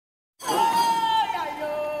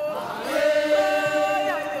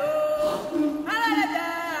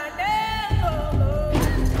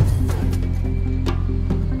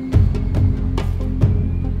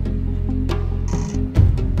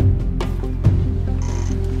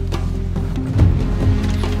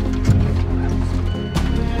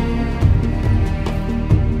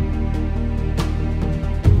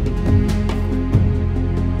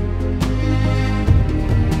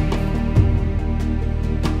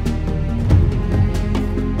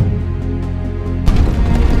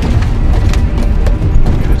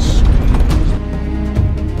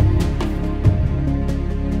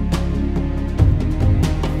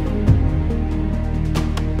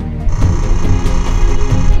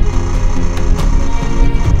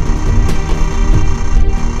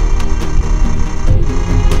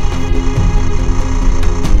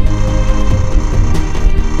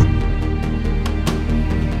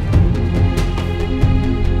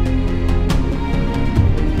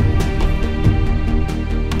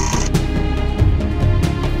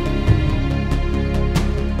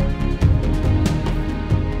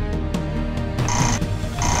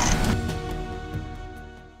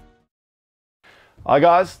Hi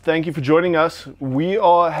guys, thank you for joining us. We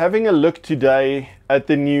are having a look today at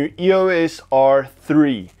the new EOS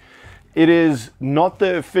R3. It is not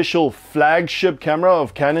the official flagship camera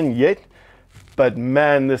of Canon yet, but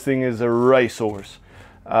man, this thing is a racehorse.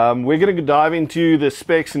 We're going to dive into the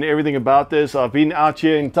specs and everything about this. I've been out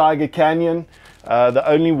here in Tiger Canyon, the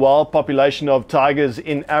only wild population of tigers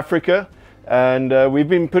in Africa, and we've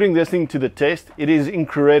been putting this thing to the test. It is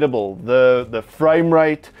incredible. The frame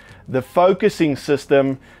rate, the focusing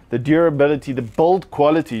system, the durability, the build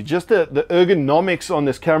quality, just the ergonomics on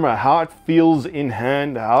this camera, how it feels in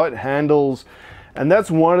hand, how it handles. And that's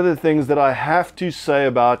one of the things that I have to say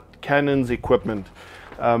about Canon's equipment.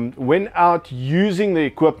 When out using the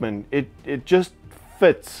equipment, it just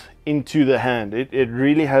fits into the hand. It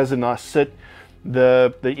really has a nice sit.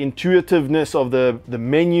 The intuitiveness of the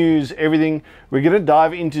menus, everything. We're going to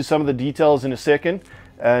dive into some of the details in a second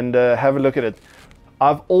and have a look at it.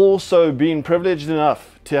 I've also been privileged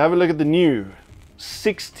enough to have a look at the new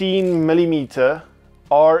 16mm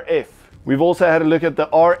RF. We've also had a look at the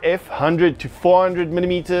RF 100 to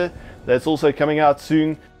 400mm. That's also coming out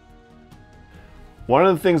soon. One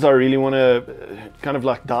of the things I really want to kind of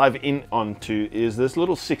like dive in onto is this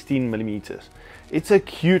little 16mm. It's a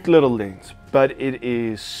cute little lens, but it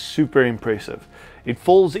is super impressive. It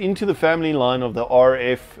falls into the family line of the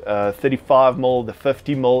RF 35mm, the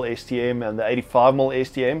 50mm STM, and the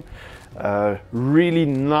 85mm STM. Really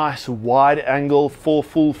nice wide angle for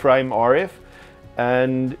full frame RF.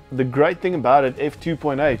 And the great thing about it,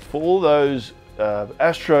 f2.8, for all those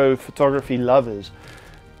astrophotography lovers,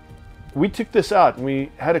 we took this out and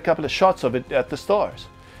we had a couple of shots of it at the stars.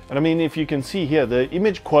 And I mean, if you can see here, the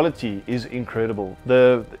image quality is incredible.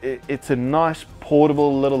 It's a nice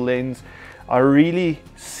portable little lens. I really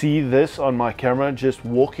see this on my camera, just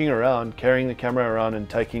walking around, carrying the camera around and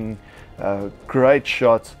taking great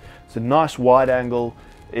shots. It's a nice wide angle.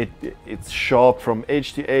 It's sharp from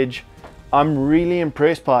edge to edge. I'm really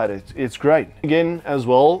impressed by it. It's great. Again, as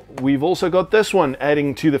well, we've also got this one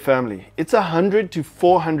adding to the family. It's a 100 to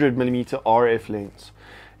 400mm RF lens.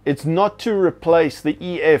 It's not to replace the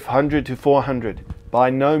EF 100 to 400, by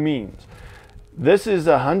no means. This is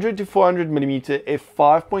a 100 to 400mm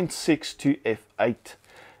f5.6 to f8.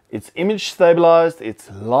 It's image stabilized, it's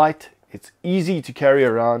light, it's easy to carry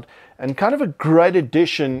around, and kind of a great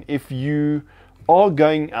addition if you are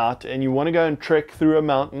going out and you want to go and trek through a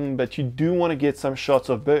mountain, but you do want to get some shots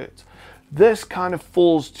of birds. This kind of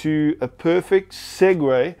falls to a perfect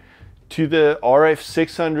segue to the RF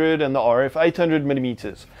 600 and the RF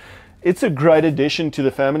 800mm. It's a great addition to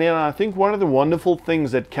the family, and I think one of the wonderful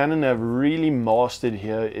things that Canon have really mastered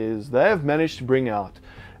here is they have managed to bring out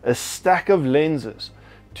a stack of lenses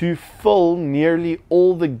to fill nearly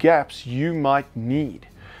all the gaps you might need.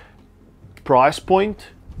 Price point,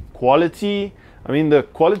 quality, I mean the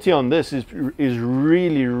quality on this is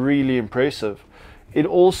really impressive. It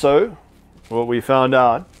also, what we found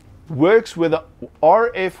out, works with a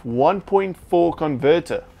RF 1.4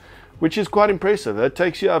 converter, which is quite impressive. That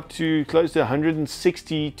takes you up to close to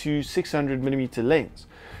 160 to 600mm lens.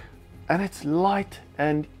 And it's light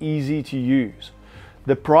and easy to use.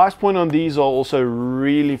 The price point on these are also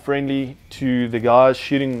really friendly to the guys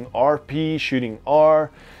shooting RP, shooting R.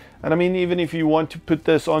 And I mean, even if you want to put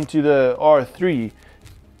this onto the R3,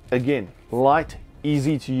 again, light,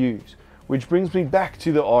 easy to use. Which brings me back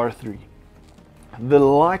to the R3. The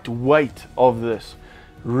lightweight of this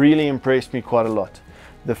really impressed me quite a lot.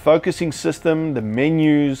 The focusing system, the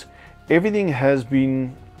menus, everything has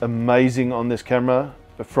been amazing on this camera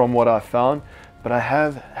from what I found, but I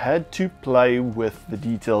have had to play with the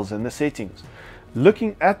details and the settings.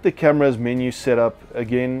 Looking at the camera's menu setup,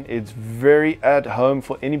 again, it's very at home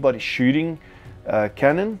for anybody shooting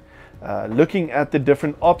Canon. Looking at the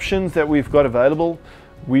different options that we've got available,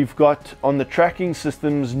 we've got on the tracking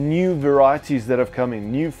systems new varieties that have come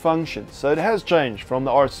in, new functions. So it has changed from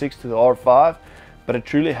the R6 to the R5, but it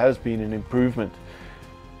truly has been an improvement.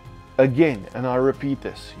 Again, and I repeat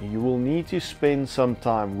this, you will need to spend some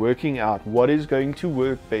time working out what is going to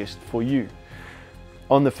work best for you.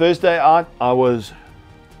 On the first day out, I was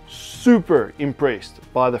super impressed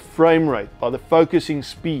by the frame rate, by the focusing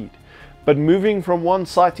speed. But moving from one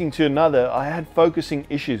sighting to another, I had focusing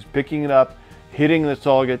issues, picking it up, hitting the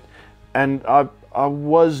target, and I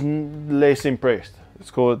was less impressed.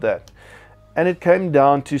 Let's call it that. And it came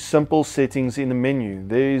down to simple settings in the menu.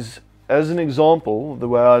 There's, as an example, the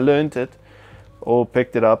way I learned it or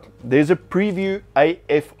picked it up, there's a preview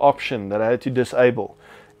AF option that I had to disable.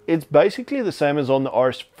 It's basically the same as on the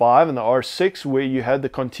R5 and the R6 where you had the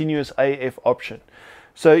continuous AF option.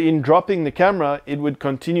 So in dropping the camera, it would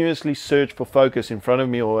continuously search for focus in front of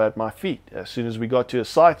me or at my feet. As soon as we got to a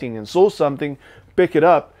sighting and saw something, pick it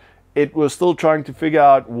up, it was still trying to figure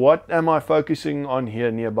out, what am I focusing on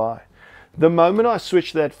here nearby? The moment I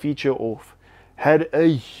switched that feature off, had a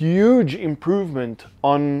huge improvement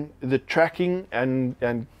on the tracking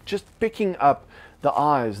and just picking up the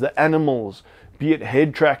eyes, the animals, be it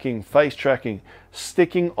head tracking, face tracking,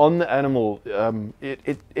 sticking on the animal.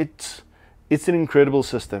 It's an incredible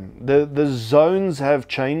system. The zones have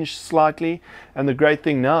changed slightly, and the great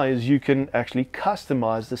thing now is you can actually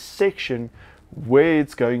customize the section where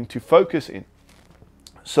it's going to focus in.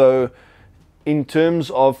 So in terms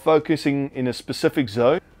of focusing in a specific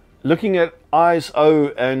zone, looking at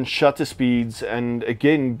ISO and shutter speeds, and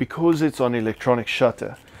again, because it's on electronic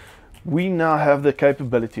shutter, we now have the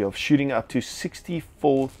capability of shooting up to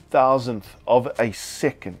 64,000th of a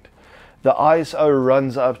second. The ISO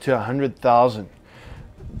runs up to 100,000.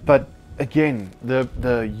 But again,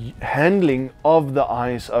 the handling of the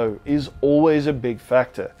ISO is always a big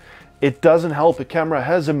factor. It doesn't help a camera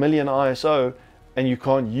has a million ISO and you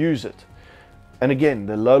can't use it. And again,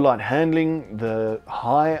 the low light handling, the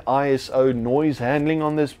high ISO noise handling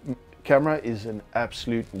on this camera is an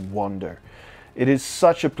absolute wonder. It is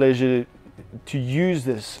such a pleasure to use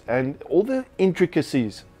this, and all the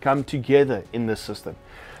intricacies come together in this system.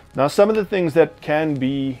 Now, some of the things that can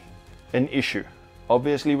be an issue.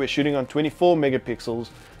 Obviously, we're shooting on 24 megapixels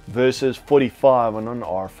versus 45 on an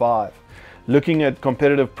R5. Looking at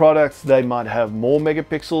competitive products, they might have more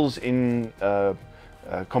megapixels in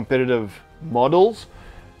competitive models.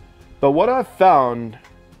 But what I found,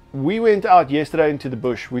 we went out yesterday into the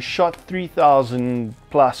bush, we shot 3,000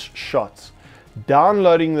 plus shots,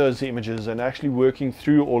 downloading those images and actually working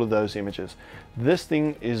through all of those images. This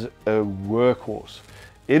thing is a workhorse.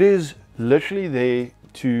 It is literally there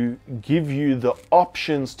to give you the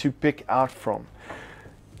options to pick out from.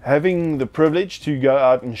 Having the privilege to go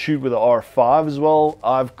out and shoot with the R5 as well,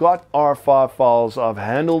 I've got R5 files, I've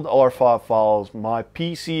handled R5 files. My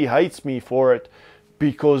PC hates me for it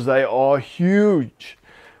because they are huge,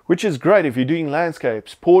 which is great if you're doing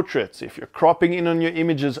landscapes, portraits, if you're cropping in on your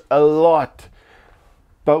images a lot.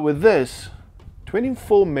 But with this,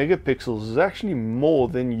 24 megapixels is actually more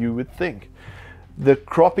than you would think. The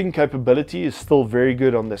cropping capability is still very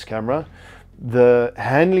good on this camera. The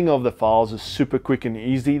handling of the files is super quick and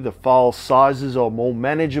easy. The file sizes are more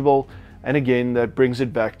manageable. And again, that brings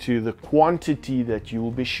it back to the quantity that you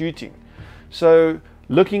will be shooting. So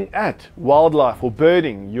looking at wildlife or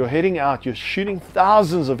birding, you're heading out, you're shooting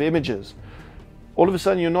thousands of images. All of a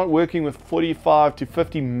sudden, you're not working with 45 to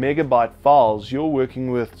 50 megabyte files. You're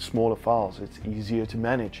working with smaller files. It's easier to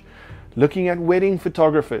manage. Looking at wedding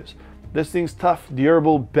photographers, this thing's tough,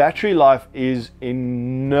 durable. Battery life is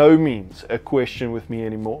in no means a question with me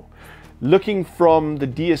anymore. Looking from the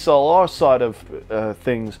DSLR side of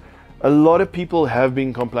things, a lot of people have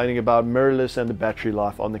been complaining about mirrorless and the battery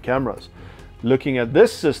life on the cameras. Looking at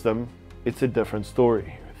this system, it's a different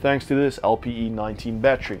story, thanks to this LPE19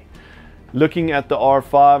 battery. Looking at the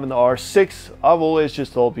R5 and the R6, I've always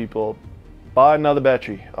just told people, buy another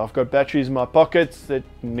battery. I've got batteries in my pockets, that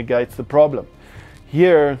negates the problem.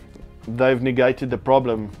 Here, they've negated the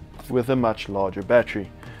problem with a much larger battery.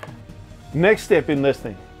 Next step in this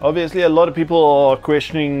thing. Obviously, a lot of people are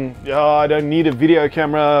questioning, oh, I don't need a video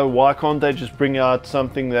camera. Why can't they just bring out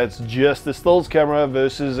something that's just a stills camera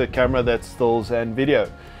versus a camera that's stills and video?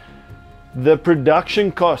 The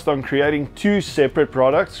production cost on creating two separate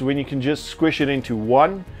products when you can just squish it into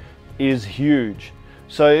one is huge.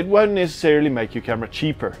 So it won't necessarily make your camera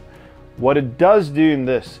cheaper. What it does do in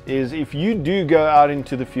this is, if you do go out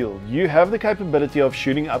into the field, you have the capability of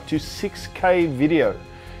shooting up to 6K video.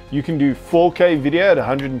 You can do 4K video at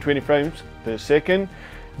 120 frames per second.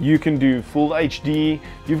 You can do full HD.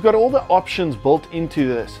 You've got all the options built into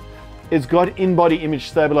this. It's got in-body image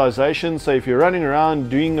stabilization, so if you're running around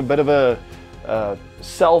doing a bit of a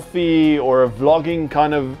selfie or a vlogging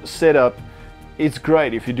kind of setup, it's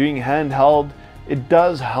great. If you're doing handheld, it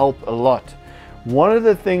does help a lot. One of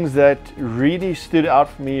the things that really stood out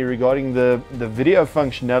for me regarding the video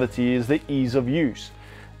functionality is the ease of use.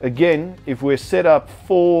 Again, if we're set up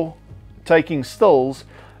for taking stills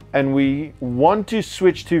and we want to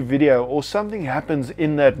switch to video, or something happens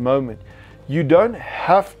in that moment, you don't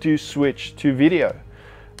have to switch to video.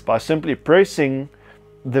 By simply pressing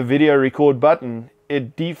the video record button,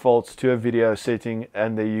 it defaults to a video setting,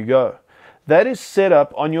 and there you go. That is set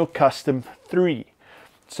up on your custom 3.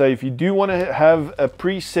 So if you do want to have a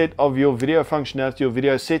preset of your video functionality or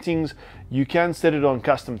video settings, you can set it on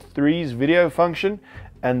custom 3's video function,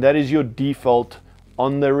 and that is your default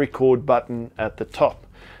on the record button at the top.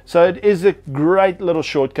 So it is a great little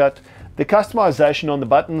shortcut. The customization on the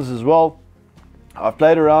buttons as well, I've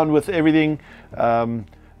played around with everything.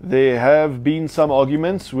 There have been some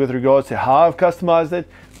arguments with regards to how I've customized it,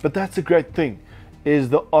 but that's a great thing, is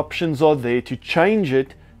the options are there to change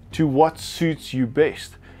it to what suits you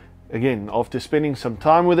best. Again, after spending some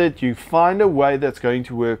time with it, you find a way that's going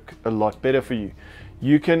to work a lot better for you.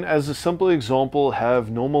 You can, as a simple example, have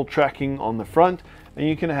normal tracking on the front, and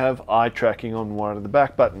you can have eye tracking on one of the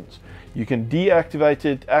back buttons. You can deactivate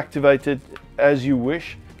it, activate it as you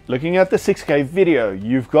wish. Looking at the 6K video,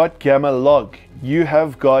 you've got gamma log, you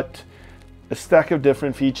have got a stack of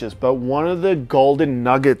different features, but one of the golden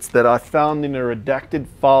nuggets that I found in a redacted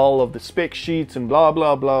file of the spec sheets and blah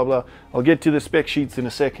blah blah blah, I'll get to the spec sheets in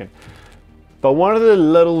a second, but one of the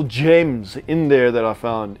little gems in there that I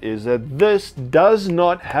found is that this does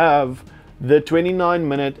not have the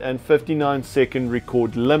 29-minute and 59-second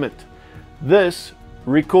record limit. This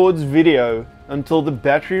records video until the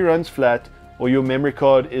battery runs flat or your memory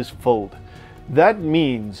card is filled. That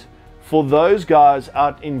means for those guys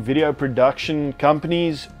out in video production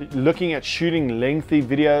companies looking at shooting lengthy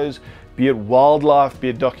videos, be it wildlife, be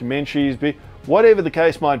it documentaries, be whatever the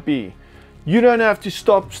case might be, you don't have to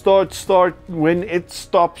stop, start when it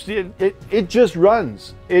stops. It just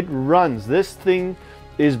runs. It runs. This thing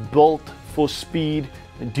is built for speed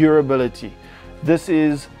and durability. This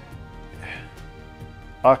is,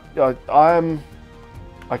 I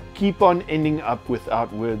keep on ending up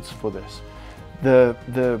without words for this.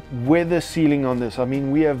 The weather sealing on this, I mean,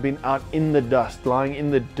 we have been out in the dust, lying in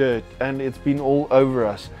the dirt, and it's been all over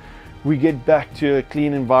us. We get back to a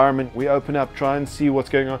clean environment, we open up, try and see what's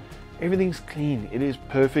going on. Everything's clean. It is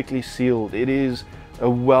perfectly sealed. It is a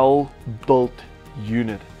well-built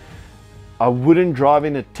unit. I wouldn't drive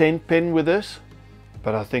in a tent pen with this,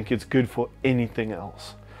 but I think it's good for anything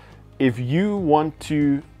else. If you want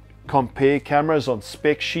to compare cameras on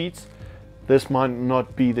spec sheets, this might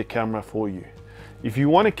not be the camera for you. If you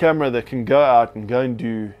want a camera that can go out and go and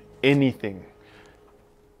do anything,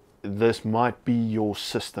 this might be your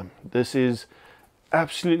system. This is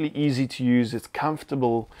absolutely easy to use. It's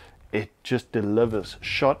comfortable. It just delivers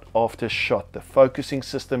shot after shot. The focusing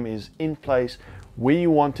system is in place where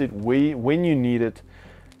you want it, when you need it.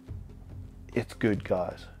 It's good,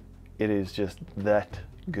 guys. It is just that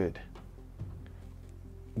good.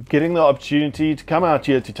 Getting the opportunity to come out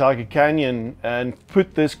here to Tiger Canyon and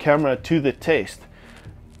put this camera to the test,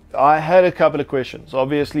 I had a couple of questions.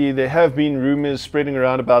 Obviously, there have been rumors spreading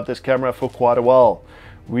around about this camera for quite a while.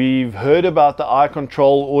 We've heard about the eye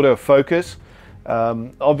control autofocus.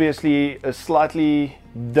 Obviously, a slightly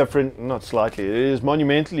different, not slightly, it is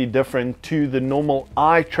monumentally different to the normal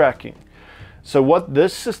eye tracking. So what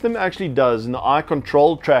this system actually does in the eye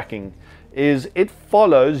control tracking is it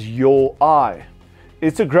follows your eye.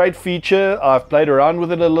 It's a great feature. I've played around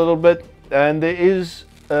with it a little bit, and there is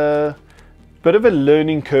a bit of a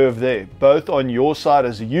learning curve there, both on your side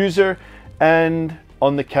as a user and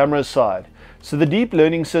on the camera side. So the deep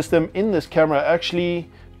learning system in this camera actually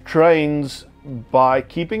trains by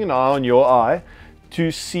keeping an eye on your eye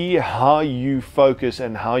to see how you focus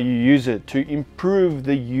and how you use it, to improve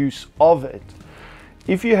the use of it.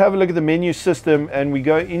 If you have a look at the menu system and we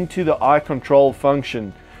go into the eye control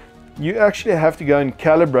function, you actually have to go and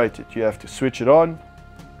calibrate it. You have to switch it on.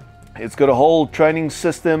 It's got a whole training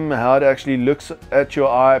system, how it actually looks at your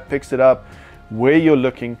eye, picks it up, where you're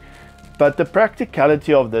looking. But the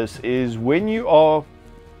practicality of this is when you are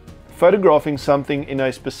photographing something in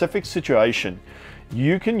a specific situation,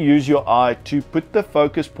 you can use your eye to put the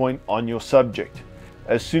focus point on your subject.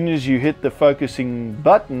 As soon as you hit the focusing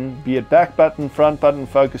button, be it back button, front button,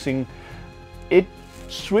 focusing, it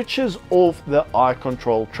switches off the eye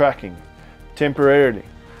control tracking temporarily.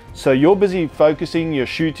 So you're busy focusing, you're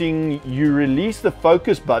shooting, you release the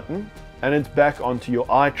focus button and it's back onto your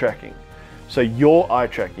eye tracking. So your eye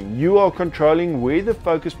tracking, you are controlling where the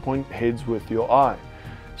focus point heads with your eye.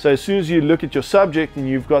 So as soon as you look at your subject and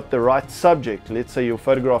you've got the right subject, let's say you're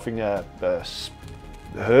photographing a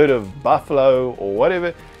herd of buffalo or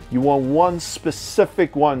whatever, you want one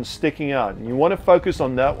specific one sticking out and you want to focus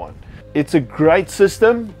on that one. It's a great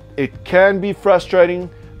system. It can be frustrating,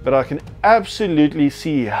 but I can absolutely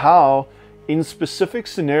see how in specific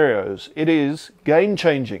scenarios it is game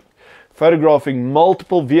changing. Photographing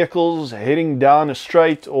multiple vehicles heading down a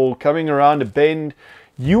straight or coming around a bend,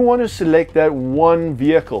 you want to select that one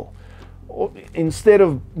vehicle. Instead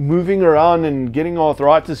of moving around and getting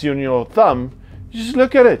arthritis on your thumb, you just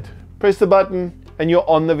look at it, press the button, and you're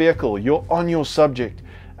on the vehicle, you're on your subject.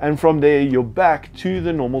 And from there, you're back to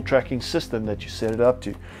the normal tracking system that you set it up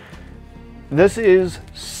to. This is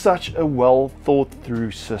such a well thought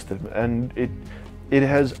through system, and it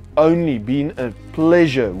has only been a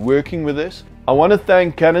pleasure working with this. I want to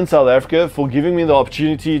thank Canon South Africa for giving me the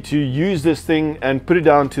opportunity to use this thing and put it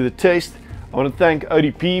down to the test. I want to thank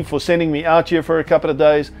ODP for sending me out here for a couple of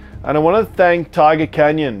days, and I want to thank Tiger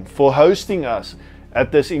Canyon for hosting us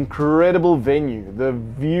at this incredible venue. The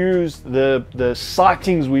views, the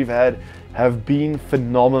sightings we've had have been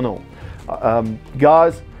phenomenal.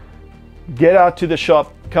 Guys, get out to the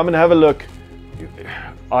shop, come and have a look.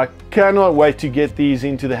 I cannot wait to get these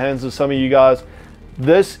into the hands of some of you guys.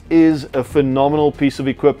 This is a phenomenal piece of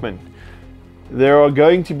equipment. There are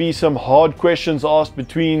going to be some hard questions asked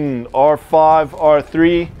between R5,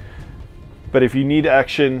 R3, but if you need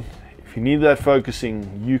action, if you need that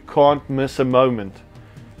focusing, you can't miss a moment.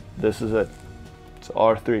 This is it. It's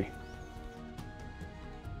R3.